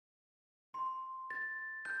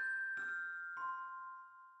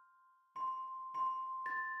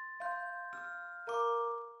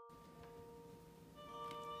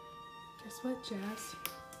Guess what, Jazz?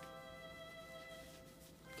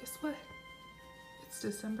 Guess what? It's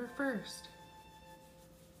December 1st.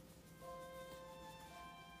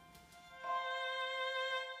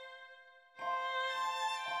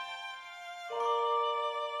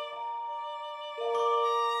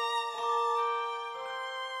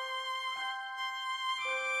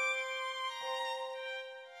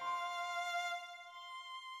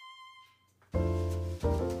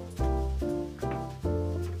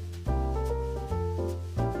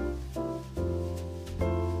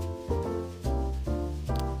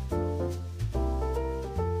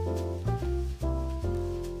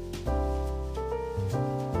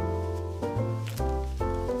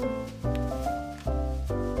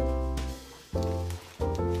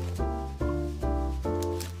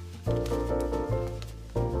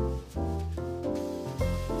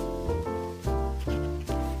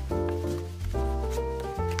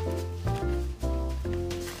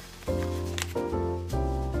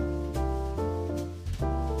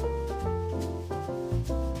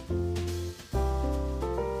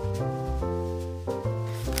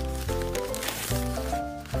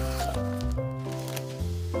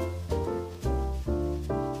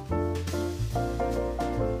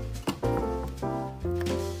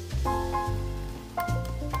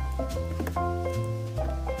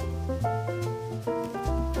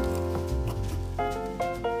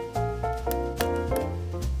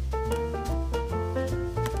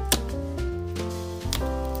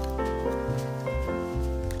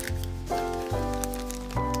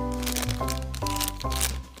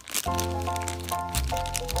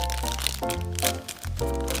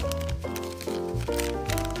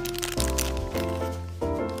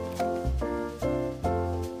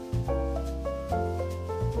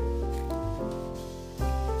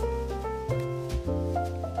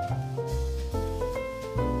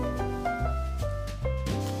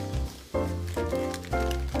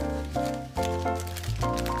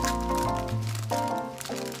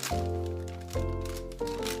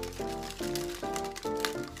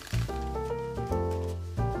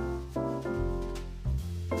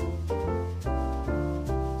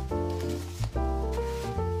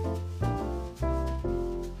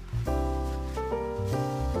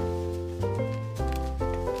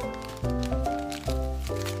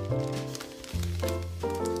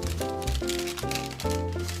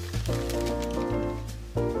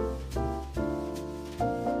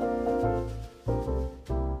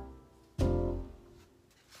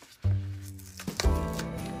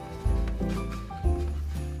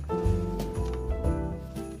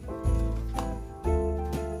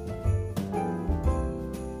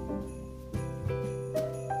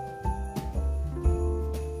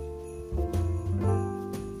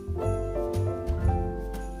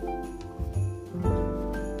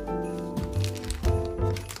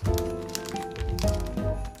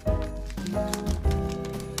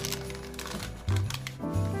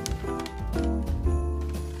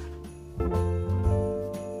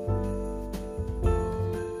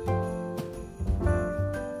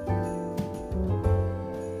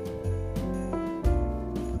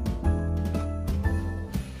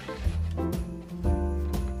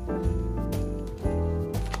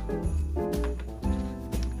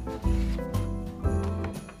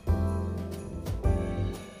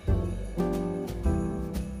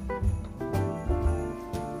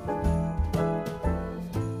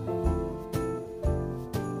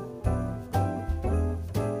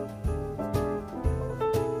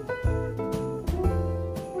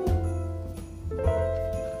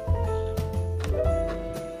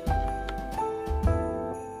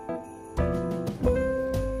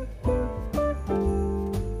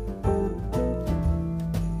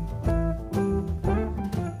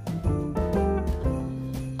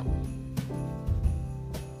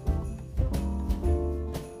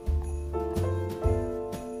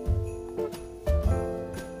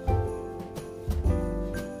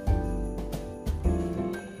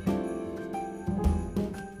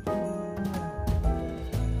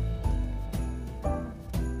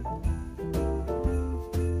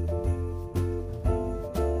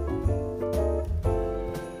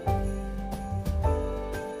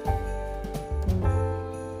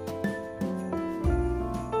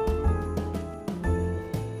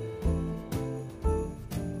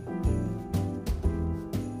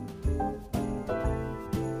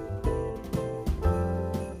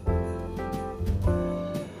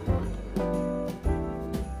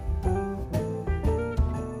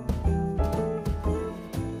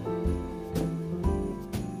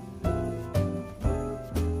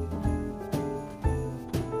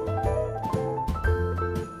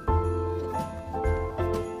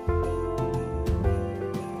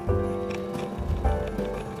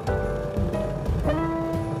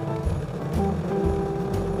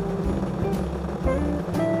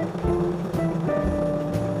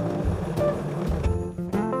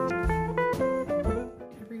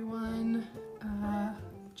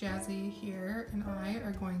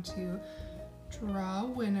 draw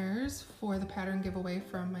winners for the pattern giveaway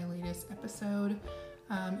from my latest episode.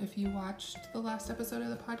 If you watched the last episode of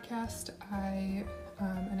the podcast, I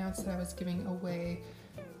announced that I was giving away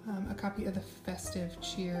a copy of the Festive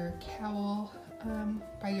Cheer Cowl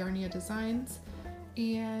by Yarnia Designs,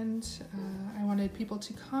 and I wanted people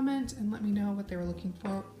to comment and let me know what they were looking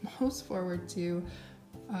for most forward to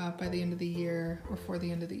by the end of the year or for the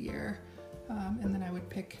end of the year, and then I would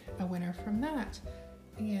pick a winner from that.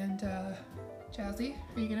 And Jazzy,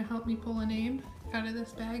 are you gonna help me pull a name out of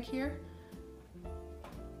this bag here?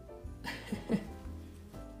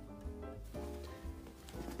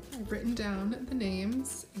 I've written down the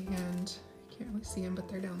names, and I can't really see them, but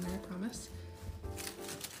they're down there, I promise.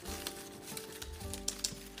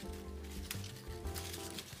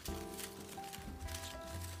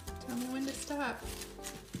 Tell me when to stop.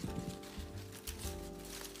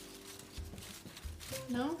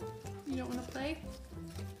 No? You don't want to play?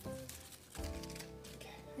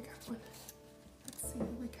 Okay, I got one. Let's see what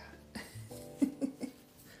we got.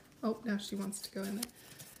 Oh, now she wants to go in there.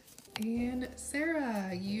 And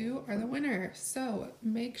Sarah, you are the winner. So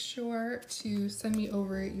make sure to send me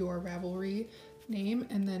over your Ravelry name,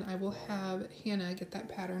 and then I will have Hannah get that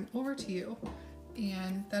pattern over to you.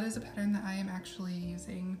 And that is a pattern that I am actually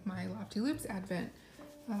using my LoftyLoops Advent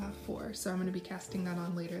for. So I'm going to be casting that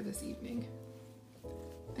on later this evening.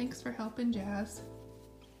 Thanks for helping, Jazz.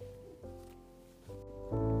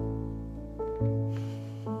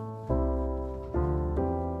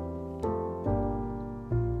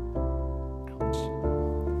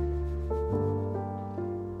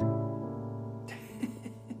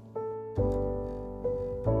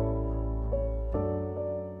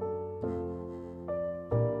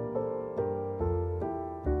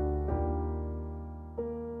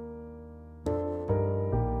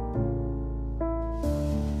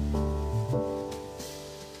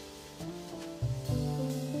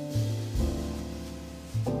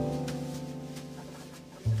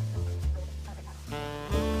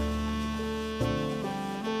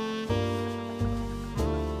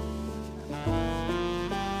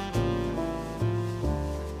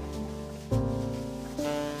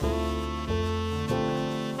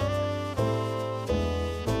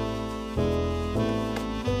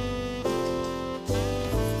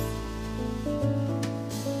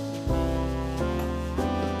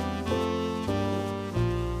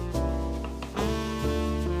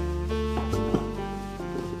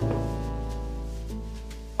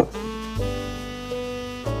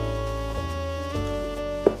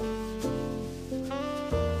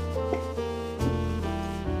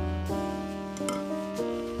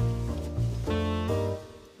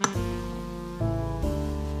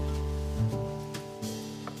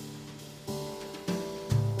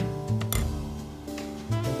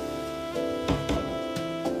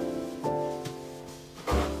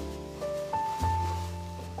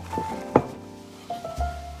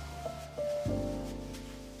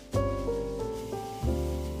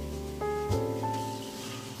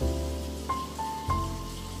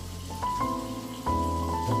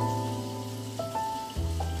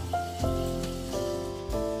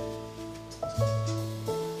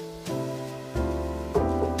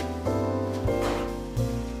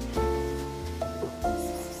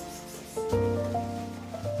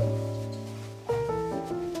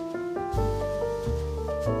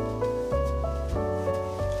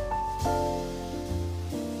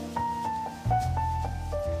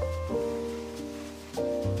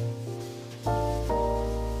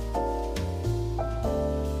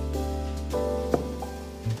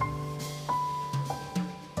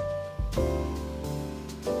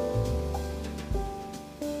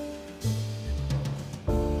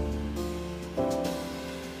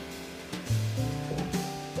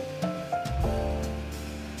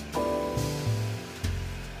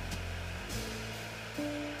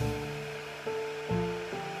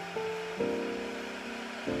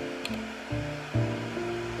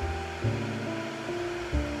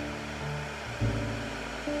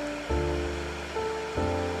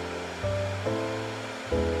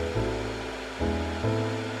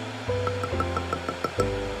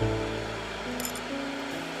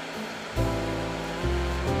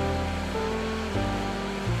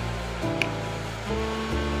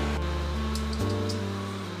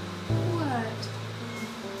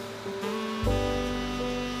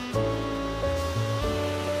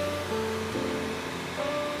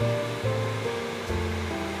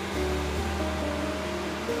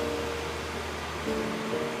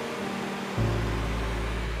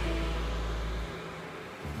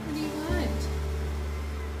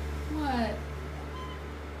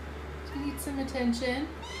 Some attention.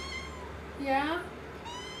 Yeah?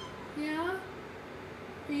 Yeah?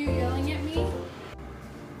 Are you yelling at me?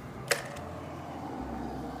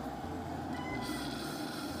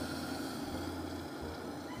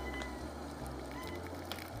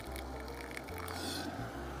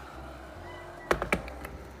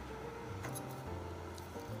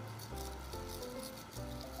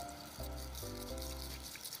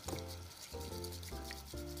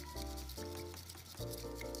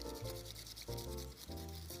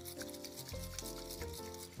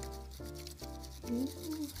 Ooh,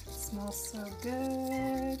 it smells so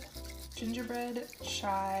good. Gingerbread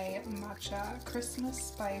chai matcha Christmas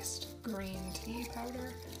spiced green tea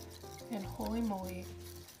powder. And holy moly,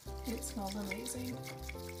 it smells amazing.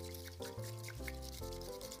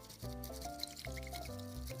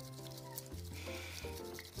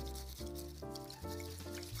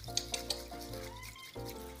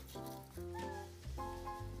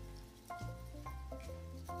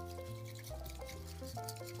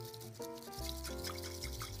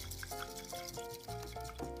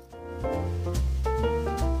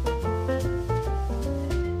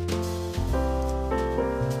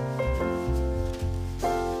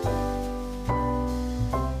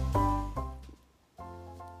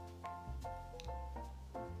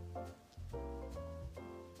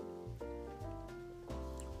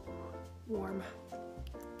 Warm,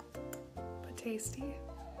 but tasty.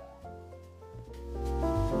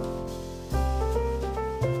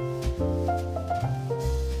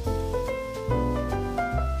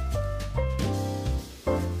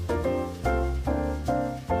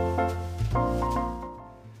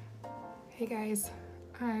 Hey guys,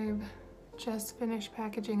 I've just finished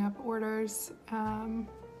packaging up orders. Well,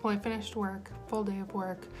 I finished work, full day of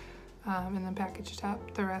work, and then packaged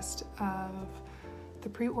up the rest of the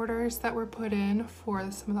pre-orders that were put in for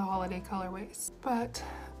some of the holiday colorways. But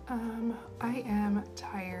I am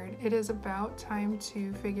tired. It is about time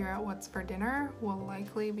to figure out what's for dinner. We'll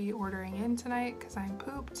likely be ordering in tonight because I'm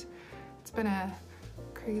pooped. It's been a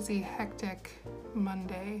crazy hectic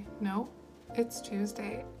Monday. No, it's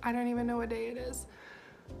Tuesday. I don't even know what day it is.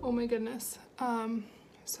 Oh my goodness.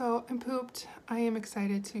 So I'm pooped. I am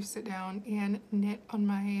excited to sit down and knit on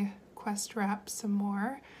my Quest wrap some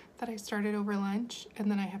more that I started over lunch, and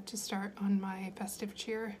then I have to start on my festive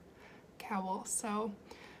cheer cowl. So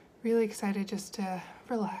really excited just to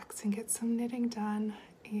relax and get some knitting done,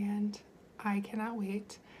 and I cannot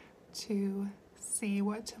wait to see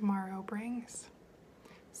what tomorrow brings.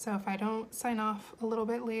 So if I don't sign off a little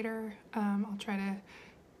bit later, I'll try to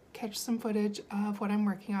catch some footage of what I'm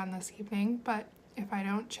working on this evening, but if I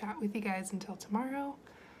don't chat with you guys until tomorrow,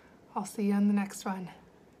 I'll see you on the next one.